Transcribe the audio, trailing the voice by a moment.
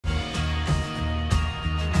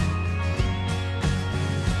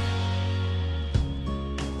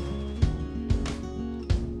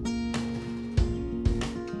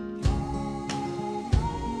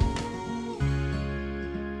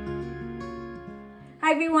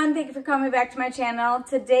Hi everyone, thank you for coming back to my channel.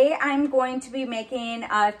 Today I'm going to be making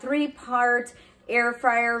a 3-part air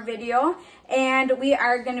fryer video, and we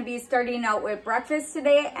are going to be starting out with breakfast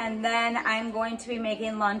today, and then I'm going to be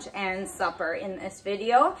making lunch and supper in this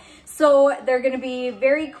video. So they're going to be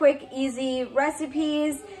very quick, easy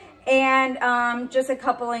recipes, and just a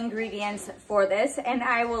couple ingredients for this, and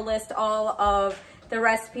I will list all of the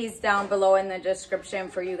recipes down below in the description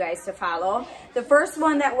for you guys to follow. The first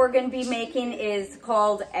one that we're going to be making is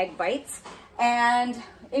called egg bites, and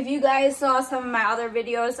if you guys saw some of my other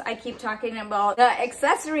videos, I keep talking about the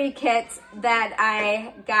accessory kits that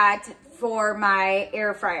I got for my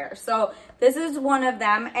air fryer. So this is one of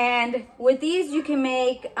them, and with these you can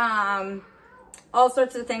make all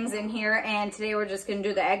sorts of things in here, and today we're just going to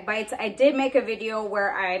do the egg bites. I did make a video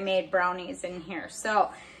where I made brownies in here,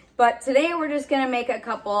 but today we're just gonna make a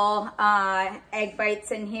couple egg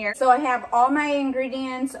bites in here. So I have all my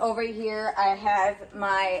ingredients over here. I have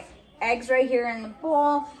my eggs right here in the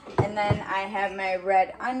bowl, and then I have my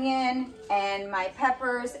red onion and my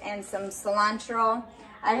peppers and some cilantro.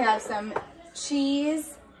 I have some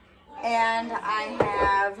cheese, and I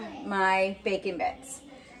have my bacon bits.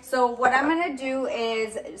 So what I'm gonna do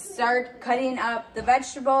is start cutting up the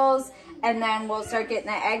vegetables, and then we'll start getting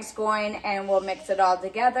the eggs going, and we'll mix it all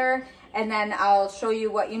together. And then I'll show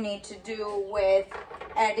you what you need to do with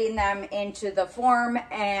adding them into the form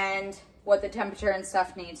and what the temperature and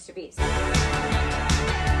stuff needs to be.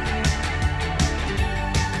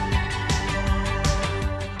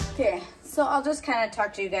 Okay, so I'll just kind of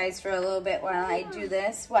talk to you guys for a little bit while I do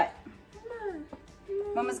this. What?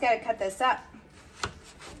 Mama's got to cut this up.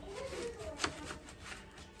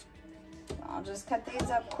 I'll just cut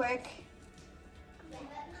these up quick.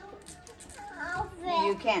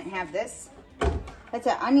 You can't have this. That's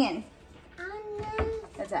an onion.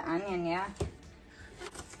 That's an onion, yeah.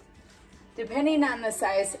 Depending on the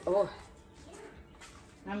size, oh,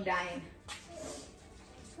 I'm dying.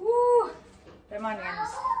 Woo, them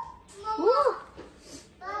onions. Woo.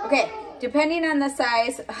 Okay, depending on the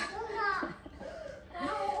size,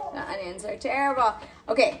 the onions are terrible.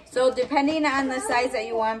 Okay, so depending on the size that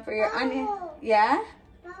you want for your onion, yeah?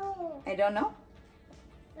 I don't know.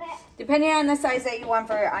 Depending on the size that you want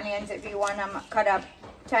for your onions, if you want them cut up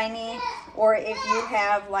tiny, or if you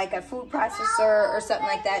have like a food processor or something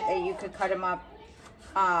like that, that you could cut them up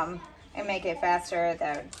and make it faster,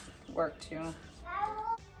 that would work too.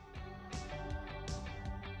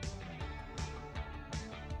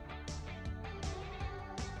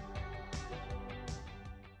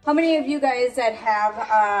 How many of you guys that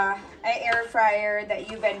have an air fryer that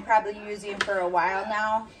you've been probably using for a while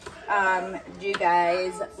now, do you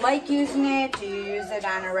guys like using it? Do you use it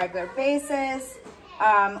on a regular basis?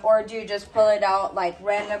 Or do you just pull it out like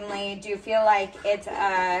randomly? Do you feel like it's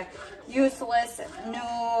a useless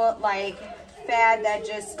new like fad that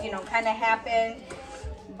just, you know, kind of happened?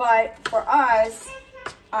 But for us,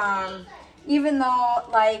 even though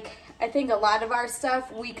like I think a lot of our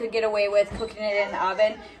stuff we could get away with cooking it in the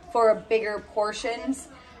oven for bigger portions.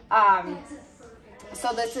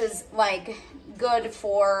 So this is like good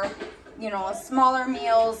for, you know, smaller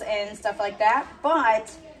meals and stuff like that.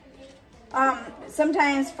 But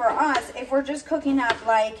sometimes for us, if we're just cooking up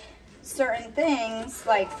like certain things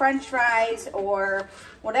like French fries or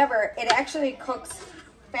whatever, it actually cooks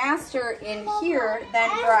faster in here than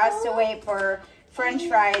for us to wait for French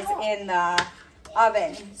fries in the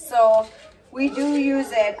oven. So we do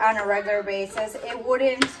use it on a regular basis.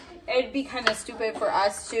 It'd be kind of stupid for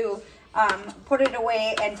us to put it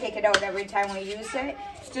away and take it out every time we use it,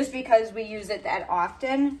 just because we use it that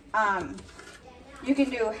often. You can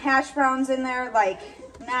do hash browns in there, like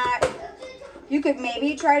you could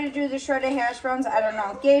maybe try to do the shredded hash browns. I don't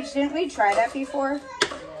know. Gage, didn't we try that before?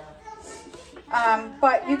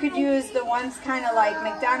 But you could use the ones kind of like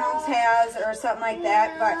McDonald's has or something like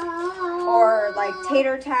that, or like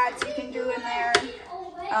tater tots you can do in there.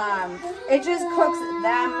 It just cooks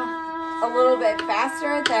them a little bit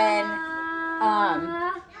faster than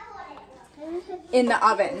in the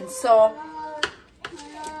oven. So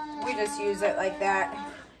we just use it like that.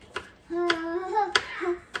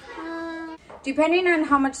 Depending on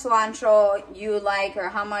how much cilantro you like or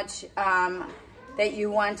how much that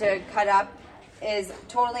you want to cut up is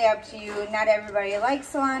totally up to you. Not everybody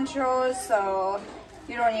likes cilantro, so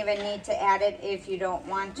you don't even need to add it if you don't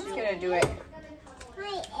want to. I'm just gonna do it.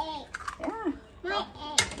 My egg. Yeah. My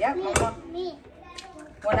egg. Yep. Me.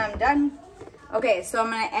 When I'm done. Okay, so I'm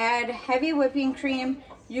gonna add heavy whipping cream.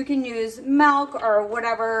 You can use milk or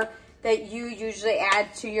whatever that you usually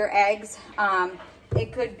add to your eggs.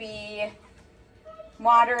 It could be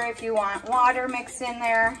water if you want water mixed in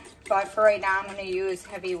there, but for right now, I'm gonna use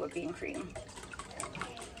heavy whipping cream.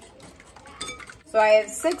 So I have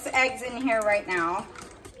 6 eggs in here right now.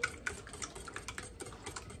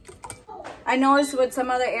 I noticed with some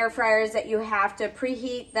other air fryers that you have to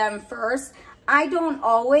preheat them first. I don't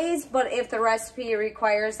always, but if the recipe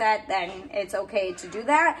requires that, then it's okay to do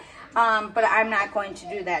that. But I'm not going to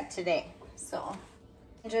do that today. So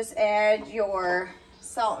just add your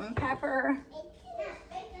salt and pepper.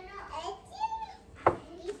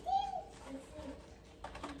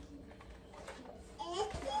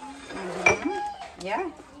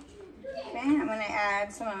 Yeah. Okay, I'm gonna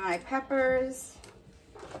add some of my peppers,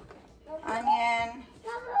 onion,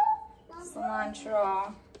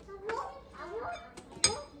 cilantro.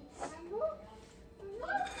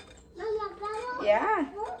 Yeah.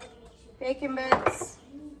 Bacon bits.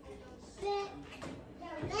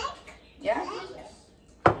 Yeah.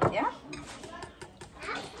 Yeah.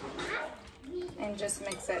 And just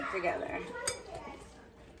mix it together.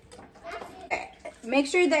 Okay. Make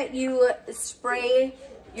sure that you spray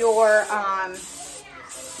your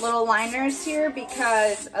little liners here,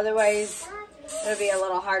 because otherwise it'll be a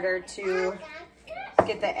little harder to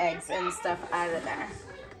get the eggs and stuff out of there.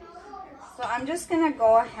 So I'm just gonna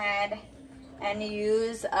go ahead and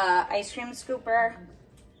use an ice cream scooper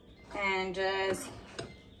and just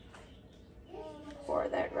pour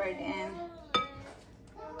that right in.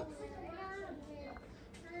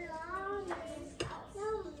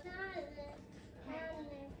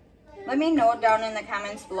 Let me know down in the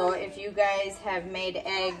comments below if you guys have made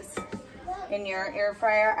eggs in your air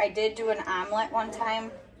fryer. I did do an omelet one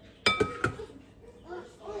time.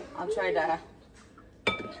 I'll try to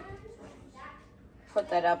put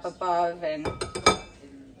that up above and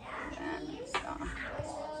so.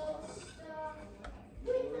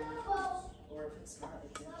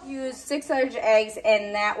 Use 6 large eggs,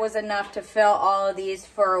 and that was enough to fill all of these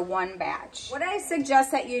for one batch. What I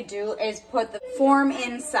suggest that you do is put the form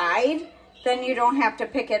inside, then you don't have to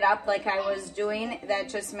pick it up like I was doing. That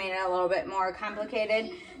just made it a little bit more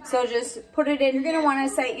complicated. So just put it in. You're gonna wanna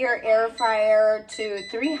set your air fryer to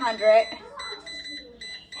 300.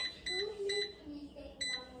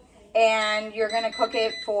 And you're gonna cook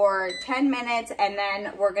it for 10 minutes, and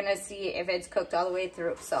then we're gonna see if it's cooked all the way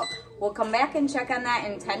through. So we'll come back and check on that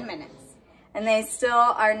in 10 minutes. And they still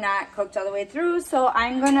are not cooked all the way through, so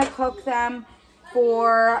I'm gonna cook them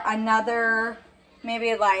for another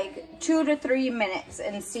maybe like 2 to 3 minutes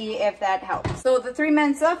and see if that helps. So the 3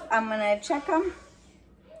 minutes up, I'm gonna check them.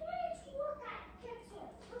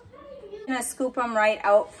 I'm gonna scoop them right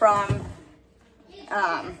out from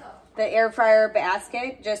the air fryer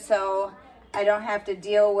basket, just so I don't have to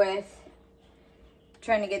deal with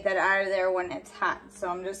trying to get that out of there when it's hot. So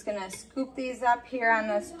I'm just gonna scoop these up here on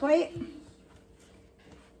this plate.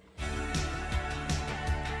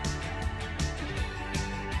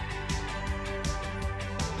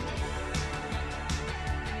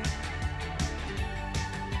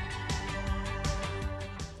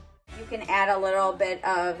 You can add a little bit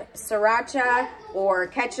of sriracha or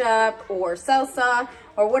ketchup or salsa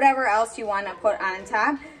or whatever else you want to put on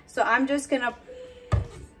top. So I'm just gonna,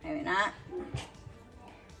 maybe not,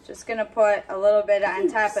 just gonna put a little bit on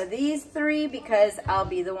top of these 3 because I'll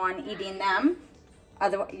be the one eating them.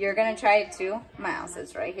 Otherwise, you're gonna try it too. Miles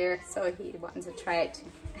is right here, so he wants to try it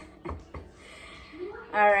too.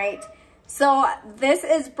 All right, so this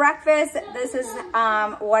is breakfast. This is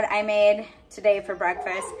what I made today for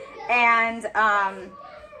breakfast. And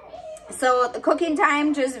so the cooking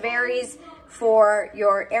time just varies for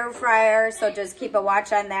your air fryer, so just keep a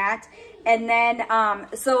watch on that. And then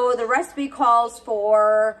so the recipe calls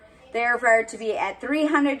for the air fryer to be at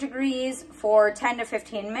 300 degrees for 10 to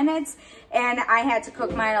 15 minutes, and I had to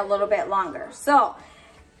cook mine a little bit longer. So,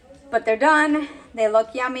 but they're done, they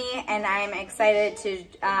look yummy, and I'm excited to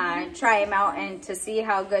try them out and to see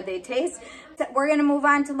how good they taste. We're gonna move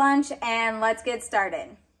on to lunch, and let's get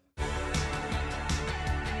started.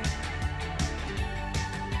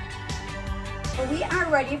 We are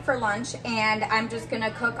ready for lunch, and I'm just gonna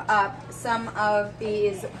cook up some of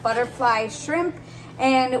these butterfly shrimp.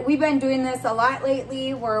 And we've been doing this a lot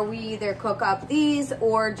lately, where we either cook up these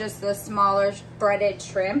or just the smaller breaded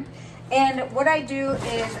shrimp. And what I do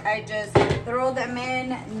is I just throw them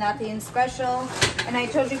in, nothing special. And I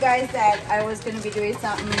told you guys that I was gonna be doing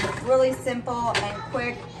something really simple and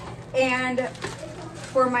quick. And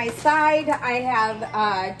for my side, I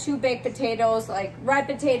have 2 baked potatoes, like red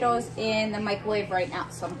potatoes, in the microwave right now.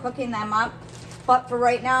 So I'm cooking them up. But for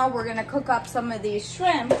right now, we're gonna cook up some of these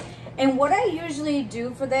shrimp. And what I usually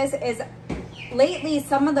do for this is, lately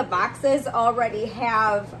some of the boxes already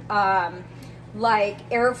have like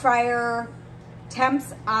air fryer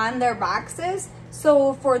temps on their boxes.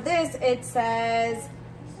 So for this, it says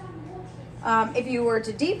if you were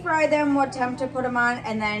to deep fry them, what temp to put them on,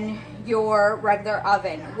 and then your regular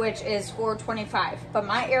oven, which is 425. But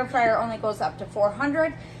my air fryer only goes up to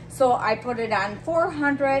 400, so I put it on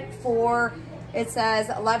 400 for, it says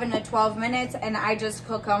 11 to 12 minutes, and I just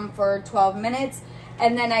cook them for 12 minutes,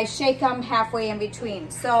 and then I shake them halfway in between.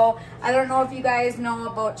 So I don't know if you guys know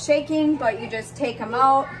about shaking, but you just take them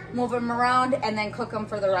out, move them around, and then cook them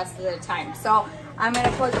for the rest of the time. So I'm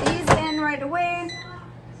gonna put these in right away,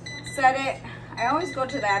 set it, I always go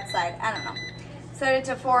to that side, I don't know. Set it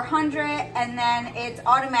to 400, and then it's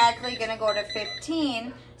automatically gonna go to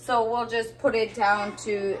 15. So we'll just put it down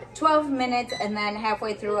to 12 minutes, and then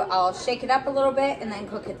halfway through I'll shake it up a little bit and then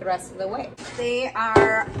cook it the rest of the way. They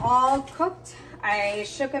are all cooked. I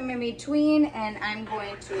shook them in between, and I'm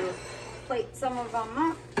going to plate some of them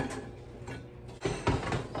up.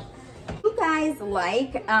 If you guys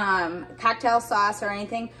like cocktail sauce or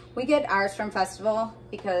anything, we get ours from Festival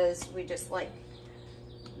because we just like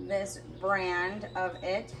this brand of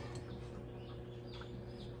it.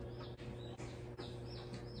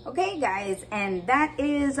 Okay guys, and that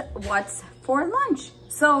is what's for lunch.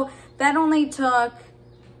 So that only took,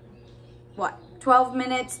 what, 12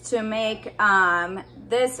 minutes to make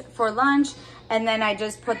this for lunch, and then I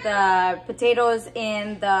just put the potatoes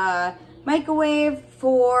in the microwave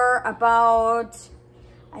for about,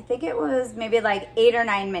 I think it was maybe like 8 or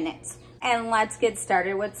 9 minutes. And let's get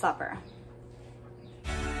started with supper.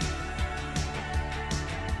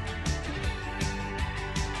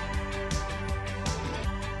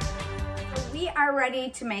 We are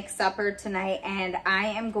ready to make supper tonight, and I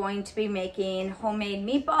am going to be making homemade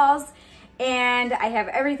meatballs, and I have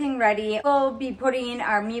everything ready. We'll be putting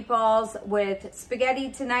our meatballs with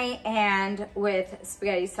spaghetti tonight and with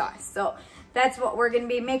spaghetti sauce. So that's what we're gonna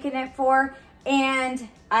be making it for. And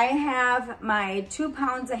I have my 2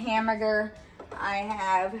 pounds of hamburger. I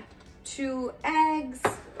have 2 eggs,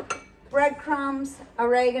 breadcrumbs,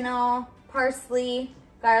 oregano, parsley,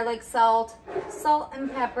 garlic salt, salt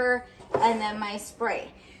and pepper, and then my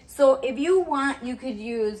spray. So if you want, you could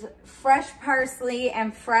use fresh parsley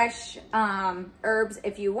and fresh herbs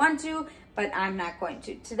if you want to, but I'm not going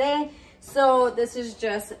to today. So this is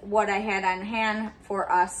just what I had on hand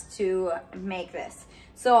for us to make this.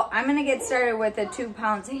 So I'm gonna get started with the 2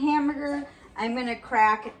 pounds of hamburger. I'm gonna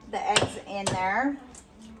crack the eggs in there.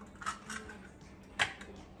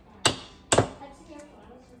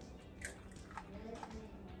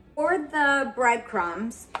 For the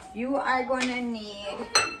breadcrumbs, you are going to need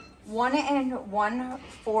 1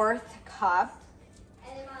 1/4 cup.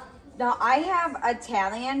 Now I have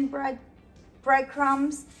Italian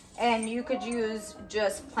breadcrumbs, and you could use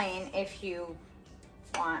just plain if you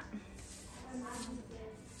want.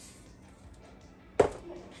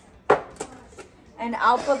 And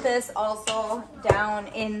I'll put this also down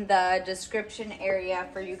in the description area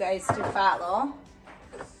for you guys to follow.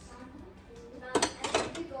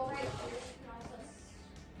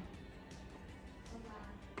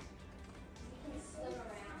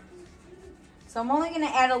 So I'm only gonna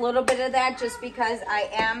add a little bit of that just because I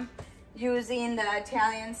am using the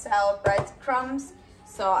Italian style breadcrumbs,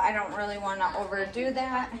 so I don't really wanna overdo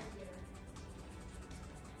that.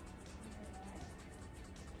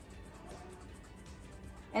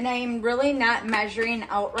 And I'm really not measuring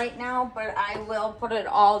out right now, but I will put it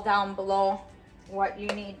all down below what you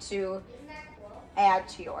need to add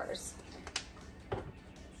to yours.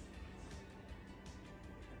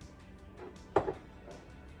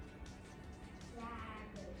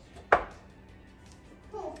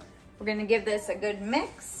 We're gonna give this a good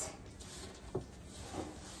mix.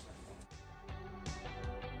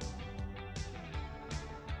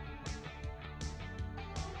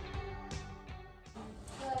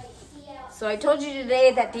 So I told you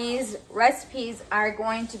today that these recipes are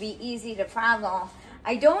going to be easy to follow.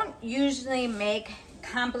 I don't usually make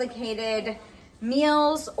complicated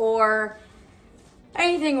meals or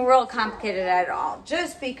anything real complicated at all,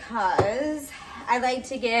 just because I like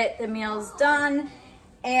to get the meals done.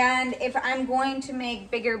 And if I'm going to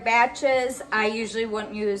make bigger batches, I usually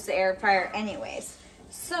wouldn't use the air fryer anyways.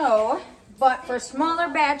 So, but for smaller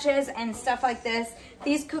batches and stuff like this,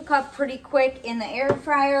 these cook up pretty quick in the air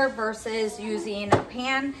fryer versus using a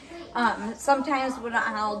pan. Sometimes what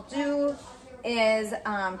I'll do is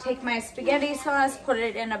take my spaghetti sauce, put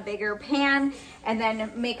it in a bigger pan, and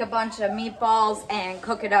then make a bunch of meatballs and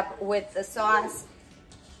cook it up with the sauce.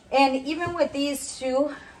 And even with these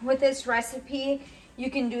two, with this recipe, you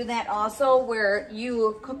can do that also, where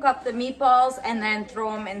you cook up the meatballs and then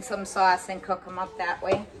throw them in some sauce and cook them up that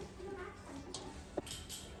way.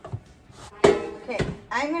 Okay,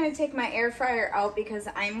 I'm gonna take my air fryer out because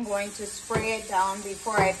I'm going to spray it down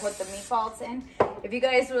before I put the meatballs in. If you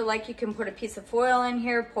guys would like, you can put a piece of foil in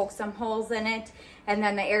here, poke some holes in it, and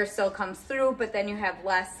then the air still comes through, but then you have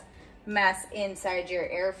less mess inside your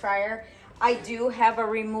air fryer. I do have a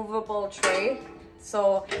removable tray,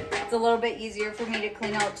 so it's a little bit easier for me to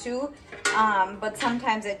clean out too, but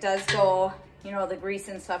sometimes it does go, you know, the grease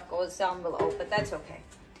and stuff goes down below, but that's okay.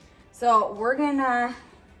 So we're gonna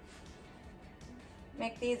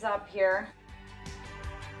make these up here.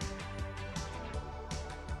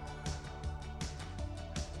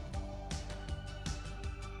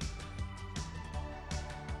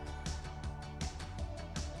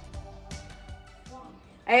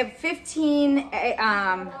 I have 15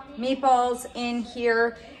 meatballs in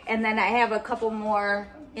here, and then I have a couple more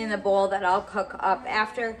in the bowl that I'll cook up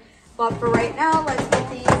after. But for right now, let's put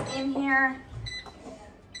these in here.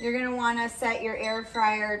 You're gonna wanna set your air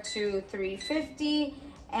fryer to 350,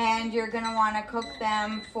 and you're gonna wanna cook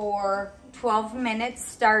them for 12 minutes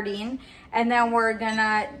starting. And then we're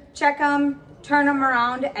gonna check them, turn them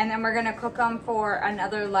around, and then we're gonna cook them for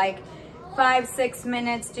another like 5-6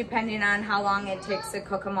 minutes, depending on how long it takes to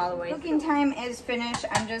cook them all the way. Cooking time is finished.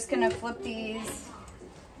 I'm just gonna flip these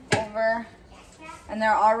over, and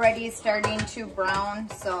they're already starting to brown,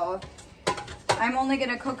 so I'm only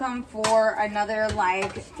gonna cook them for another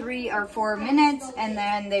like 3 or 4 minutes, and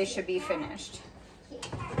then they should be finished.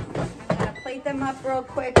 I'm gonna plate them up real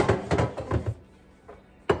quick.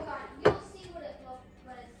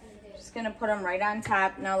 Just gonna put them right on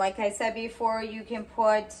top. Now, like I said before, you can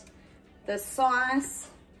put the sauce,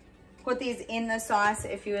 put these in the sauce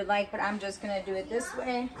if you would like, but I'm just gonna do it this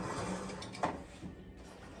way.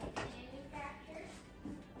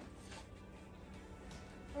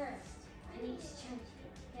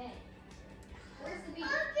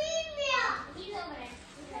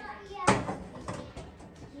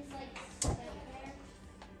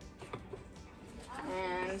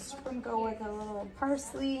 And sprinkle with a little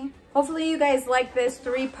parsley. Hopefully you guys like this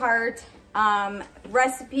 3-part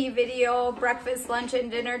recipe video, breakfast, lunch, and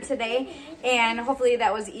dinner today, and hopefully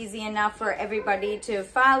that was easy enough for everybody to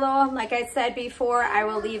follow. Like I said before, I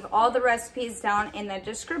will leave all the recipes down in the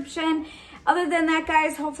description. Other than that,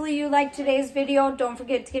 guys, hopefully you liked today's video. Don't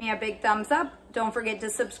forget to give me a big thumbs up. Don't forget to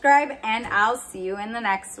subscribe, and I'll see you in the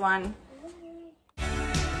next one.